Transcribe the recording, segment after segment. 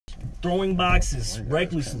throwing boxes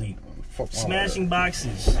recklessly, smashing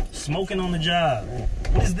boxes, smoking on the job.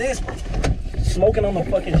 What is this? Smoking on the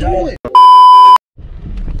fucking job.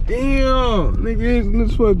 Damn, nigga,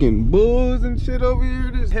 this fucking bulls and shit over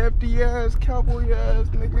here. This hefty ass, cowboy ass,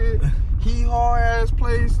 nigga, hee-haw ass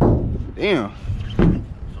place. Damn.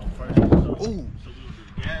 Ooh.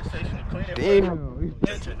 Gas station to clean it. Damn. We can hit the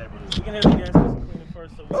gas station to clean it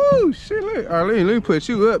first. Oh shit, look. All right, let me put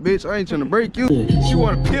you up, bitch. I ain't trying to break you. She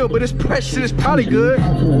want a pill, but it's precious, it's probably good.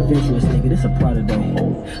 Adventurous nigga, this a Prada day.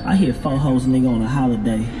 I hit 4 hoes nigga on a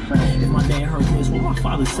holiday. If my dad hurt this, what my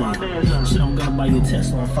father say? Shit, I'm gonna buy you a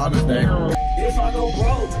Tesla on Father's Day. If I go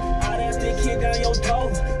broke, I'd ask that kid down your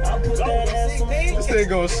throat. I'll put that ass on. This nigga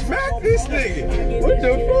gonna smack this nigga. What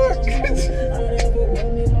the fuck?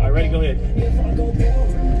 All right, ready? Go ahead.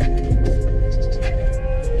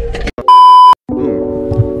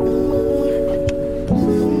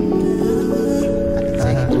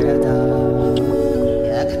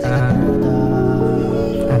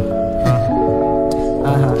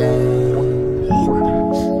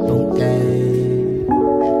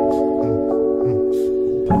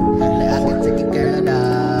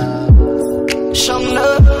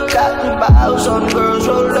 On girls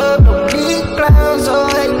roll up, don't need clowns, so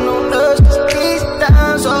ain't no dust. These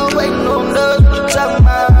times, so ain't no dust. What you talking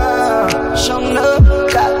about? Showing up,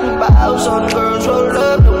 cotton bottles on girls roll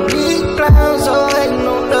up, don't need clowns, so ain't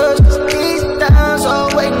no dust. These times,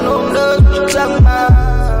 so ain't no dust. What you talking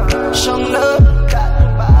about? Showing up,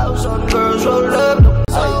 cotton bottles on girls roll up,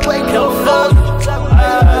 so ain't no dust. What you talking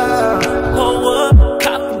about? Pull up,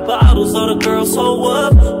 cotton bottles on the girls, hold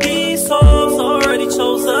up. These hoes already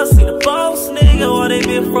chose us. See the boss nigga, why they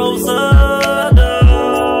been frozen?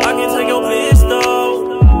 I can take your bitch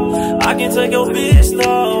though. I can take your bitch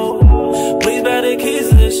though. Please buy the keys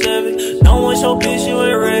to the Chevy. Don't want your bitch, you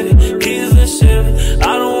ain't ready. Keys to the Chevy.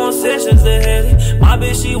 I don't want sessions to heavy. My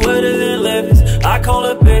bitch, she wetter than levies. I call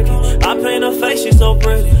her Becky. I paint her face, she so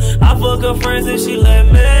pretty. I fuck her friends and she let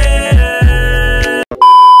me.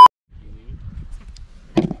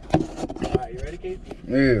 Alright, you ready, Keith?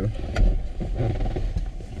 Yeah.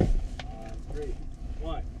 3,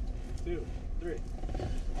 1, 2, 3.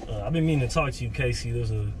 I've been meaning to talk to you, Casey.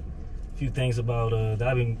 There's a few things about that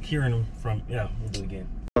I've been hearing from. Yeah, we'll do it again.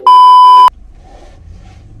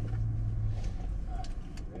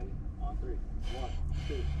 Ready? On 3, 1,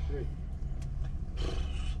 2, 3.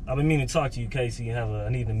 I've been meaning to talk to you, Casey. I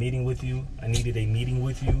need a meeting with you. I needed a meeting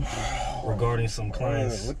with you regarding some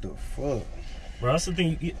clients. What the fuck? Bro, that's the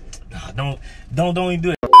thing. Don't even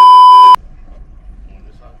do it.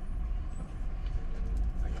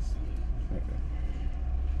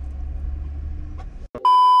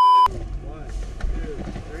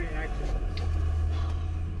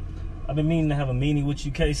 I've been meaning to have a meeting with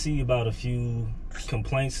you, Casey, about a few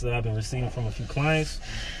complaints that I've been receiving from a few clients.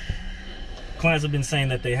 Clients have been saying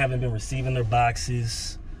that they haven't been receiving their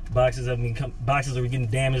boxes. Boxes are getting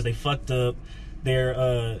damaged. They fucked up.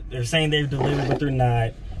 They're saying they're delivered, but they're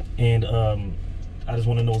not. And I just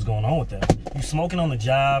want to know what's going on with that. You smoking on the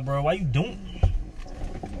job, bro? Why you doing?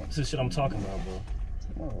 This is shit I'm talking about, bro.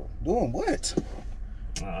 Oh, doing what?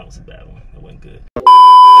 Nah, that was a bad one. That wasn't good.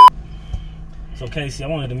 So, Casey, I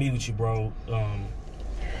wanted to meet with you, bro.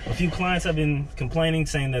 A few clients have been complaining,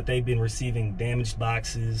 saying that they've been receiving damaged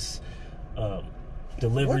boxes,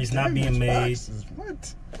 deliveries not being made. Boxes?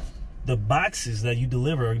 What? The boxes that you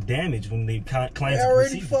deliver are damaged when the clients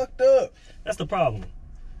already fucked up. That's the problem.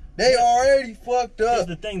 They already fucked up. Here's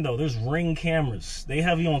the thing, though. There's Ring cameras. They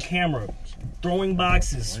have you on camera throwing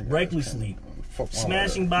boxes recklessly,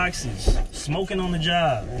 smashing boxes, smoking on the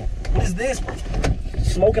job. What is this?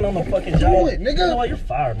 Smoking on the fucking job. Nigga. You know what? You're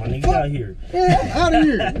fired, my nigga. Get out of here. Yeah, I'm out of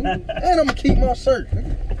here. And I'm gonna keep my shirt.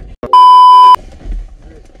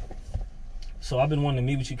 So I've been wanting to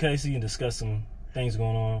meet with you, Casey, and discuss some things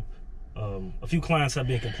going on. A few clients have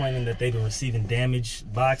been complaining that they've been receiving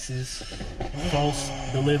damaged boxes, false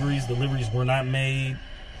deliveries. Deliveries were not made.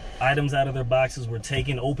 Items out of their boxes were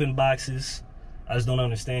taken, open boxes. I just don't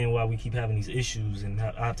understand why we keep having these issues, and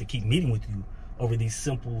I have to keep meeting with you over these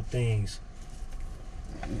simple things.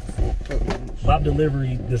 Bob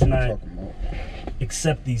Delivery does not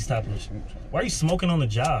accept these type of shit. Why are you smoking on the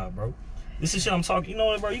job, bro? This is shit I'm talking. You know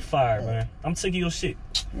what, bro? You fired, man. I'm sick of your shit.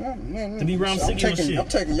 To be around, sick of your shit. I'm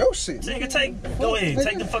taking your shit. Nigga, go ahead.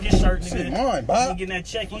 Take the fucking shirt, nigga. Shit mine, Bob. You ain't getting that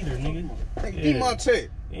check either, nigga. Nigga, give my check.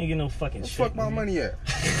 You ain't getting no fucking check. Where the fuck my money at?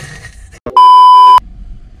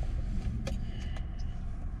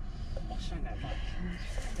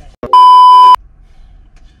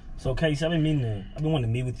 So, Casey, I've been wanting to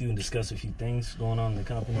meet with you and discuss a few things going on in the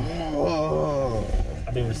company. Oh.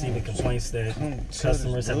 I've been receiving complaints that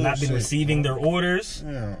customers have not been receiving their orders.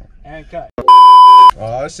 Yeah. And cut.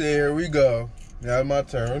 Oh, shit, here we go. Now it's my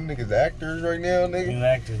turn. Them niggas actors right now, nigga. These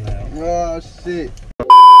actors now. Oh, shit.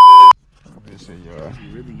 Listen, y'all.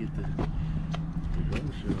 You really get the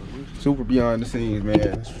Super behind the scenes, man.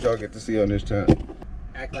 That's what y'all get to see on this channel.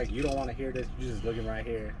 act like you don't want to hear this. You're just looking right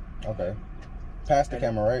here. Okay. Past the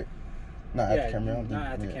camera, right? Not at the camera. Not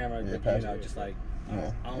at the camera, but past you know, just like,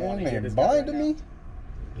 yeah. I don't want to hear this. Blind to me?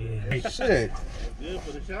 Yeah. Shit. Good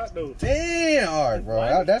for the shot, though. Damn. All right,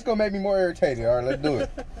 bro. That's going to make me more irritated. All right, let's do it.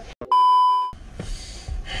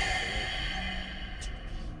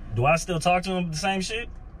 Do I still talk to him the same shit?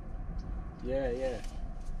 Yeah.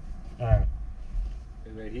 All right.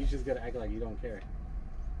 He's just gonna act like you don't care,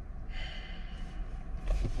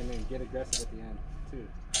 and then get aggressive at the end too,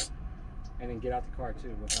 and then get out the car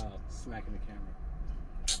too without smacking the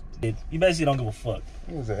camera. You basically don't give a fuck.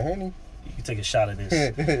 What was that, Henny? You can take a shot of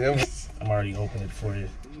this. I'm already opening it for you.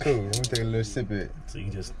 Cool. I'm going to take a little sip of it. So you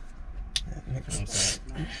can just, you know what I'm saying?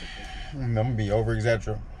 I'm going to be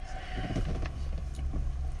over-exaggerating.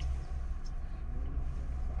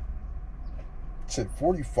 Shit,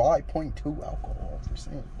 45.2 alcohol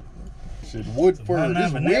percent. Shit, Woodford.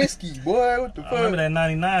 This whiskey, boy. What the fuck? I remember that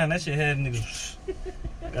 99. That shit had niggas.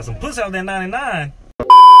 Got some pussy out that 99.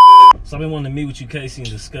 So I've been wanting to meet with you, Casey,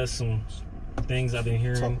 and discuss some things I've been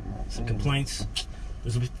hearing, some complaints.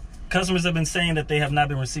 There's customers have been saying that they have not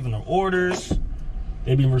been receiving their orders.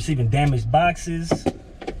 They've been receiving damaged boxes.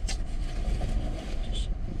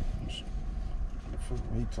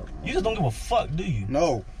 You just don't give a fuck, do you?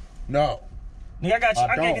 No. Nigga,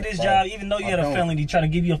 I gave you this job even though you had a felony trying to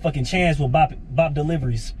give you a fucking chance with Bop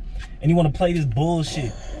Deliveries. And you want to play this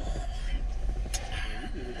bullshit.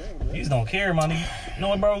 You just don't care, my nigga. You know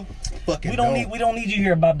what, bro? We don't need you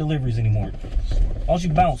here at Bop Deliveries anymore. Why don't you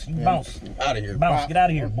bounce? You bounce. Out of here. Bounce. Get out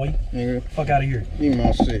of here, boy. Nigga. Fuck out of here. Need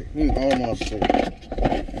my shit. Need all my shit.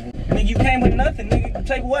 Nigga, you came with nothing, nigga.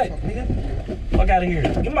 Take what, nigga? Fuck out of here.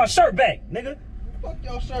 Give me my shirt back, nigga. Fuck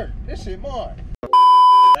your shirt. This shit mine.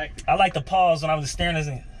 I like to pause when I was staring at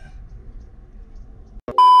it.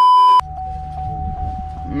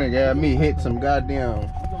 Nigga had me hit some goddamn.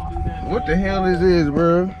 What the hell is this,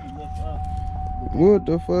 bro? What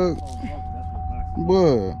the fuck?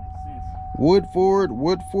 Boy. Woodford,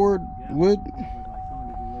 what?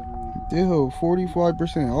 This whole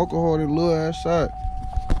 45% alcohol, that little ass shot.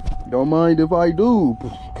 Don't mind if I do.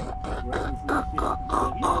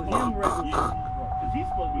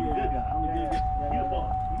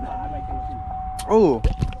 Oh,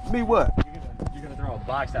 me what? You're gonna throw a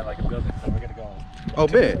box at like a building, so we're gonna go. Oh,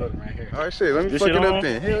 bet. Right here. All right, shit. Let me fuck it up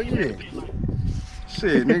then. Hell yeah.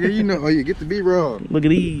 Shit, nigga, you know. Oh, you get the beat wrong. Look at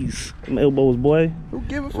these. Them elbows, boy. Who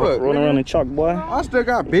give a fuck? Rolling around in chalk, boy. I still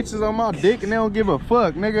got bitches on my dick and they don't give a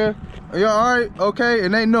fuck, nigga. Are you alright? Okay?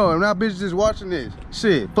 And they know. I'm not bitches just watching this.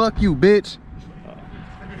 Shit, fuck you, bitch.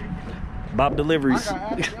 Bop Deliveries. I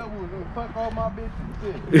got ass elbows and fuck all my bitches.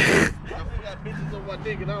 Shit. I got bitches on my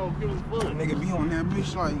dick and I don't give a fuck. Nigga be on that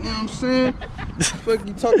bitch like, you know what I'm saying? Fuck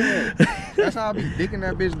you talking about? That's how I be dicking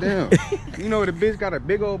that bitch down. You know the bitch got a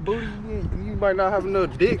big old booty, you might not have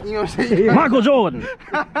enough dick, you know what I'm saying? Michael Jordan. You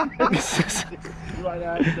might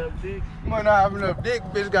not have enough dick. You might not have enough dick,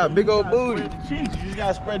 bitch got big old booty. Spread the cheeks. You just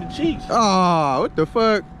gotta spread the cheeks. Ah, what the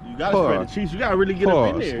fuck? You gotta spread the cheeks. You gotta really get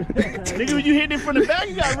up in there. Nigga, when you hitting it from the back,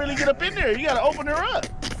 you gotta really get up in there. You gotta open her up.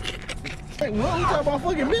 Hey, what? We talking about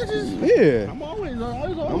fucking bitches? Yeah. I'm always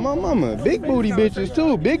on. On my mama. Big booty bitches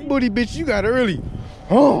too. Big booty bitch, you gotta really.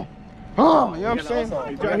 You know what I'm saying?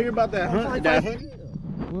 Did y'all hear about that honey? That honey?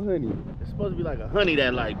 What honey? It's supposed to be like a honey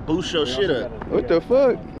that like boosts your shit up. What the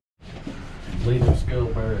fuck? Leaving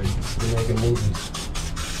Spielberg. We're making movies.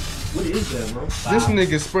 What is that, bro? This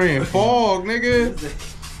nigga spraying fog, nigga.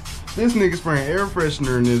 This nigga spraying air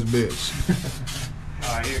freshener in this bitch.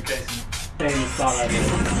 Alright, here, Casey. If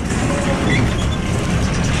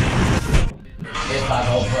I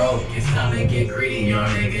go broke, it's time to get greedy, young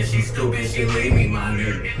nigga. She stupid, she leave me, my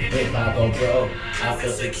nigga. If I go broke, I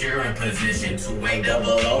feel secure in position to wait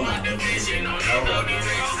double O my division on no road to riches.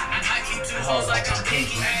 I keep two hoes like I'm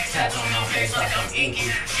pinky, tats on my face like I'm inky.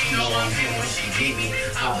 She know I'm him when she beat me.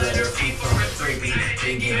 I bet her feet for a 3-beat,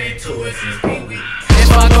 been getting to it since Pee-wee. If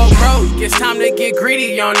I go broke, it's time to get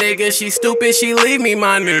greedy, young nigga. She stupid, she leave me,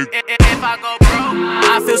 my nigga. If I go broke,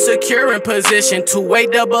 I feel secure in position to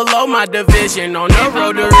wait double O my division on the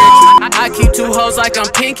road to riches. I keep two hoes like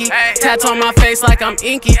I'm pinky, tats on my face like I'm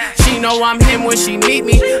inky. She know I'm him when she meet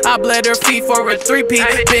me. I bled her feet for a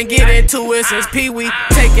 3-peat, been getting to it since Pee-wee.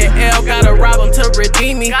 Take an L, gotta rob him to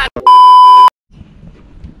redeem me.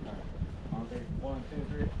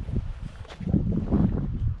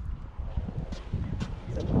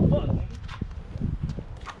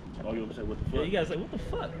 Oh, you gonna say what the fuck? Yeah, you gotta say, what the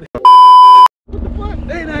fuck? What the fuck?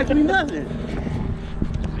 They ain't asking me nothing.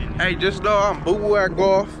 Hey, just know I'm boo-boo at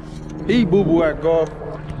golf. He boo-boo at golf.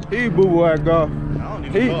 He boo-boo at golf. I don't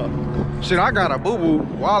even golf. Shit, I got a boo-boo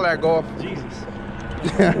while at golf. Jesus.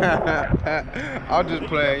 I'm just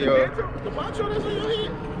playing, yo. The poncho that's on your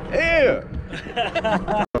head?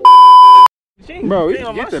 Yeah. Bro, you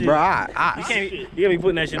get that, bro. You can't be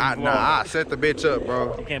putting that shit in the vlog. Nah, I set the bitch up,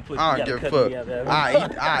 bro. You can't put. I don't give a fuck.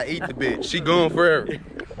 I eat the bitch. She going forever.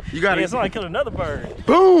 You gotta. Yeah, somebody killed another bird.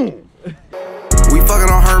 Boom. We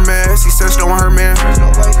fucking on her man, she said she don't want her man.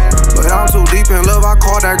 But I'm too deep in love, I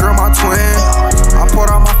call that girl my twin. I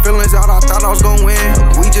poured all my feelings out, I thought I was gonna win.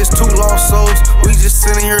 We just two lost souls, we just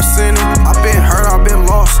sitting here sinning. I've been hurt, I've been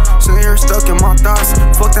lost, sitting here stuck in my thoughts.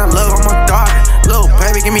 Fuck that love, I'ma die. Little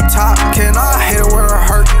baby, give me top. Can I hit it where it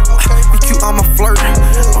hurt? Be cute, I'm a flirt.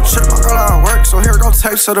 Don't trip my girl out of work, so here go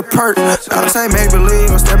text to the perk. I say make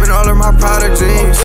believe, I'm stepping all in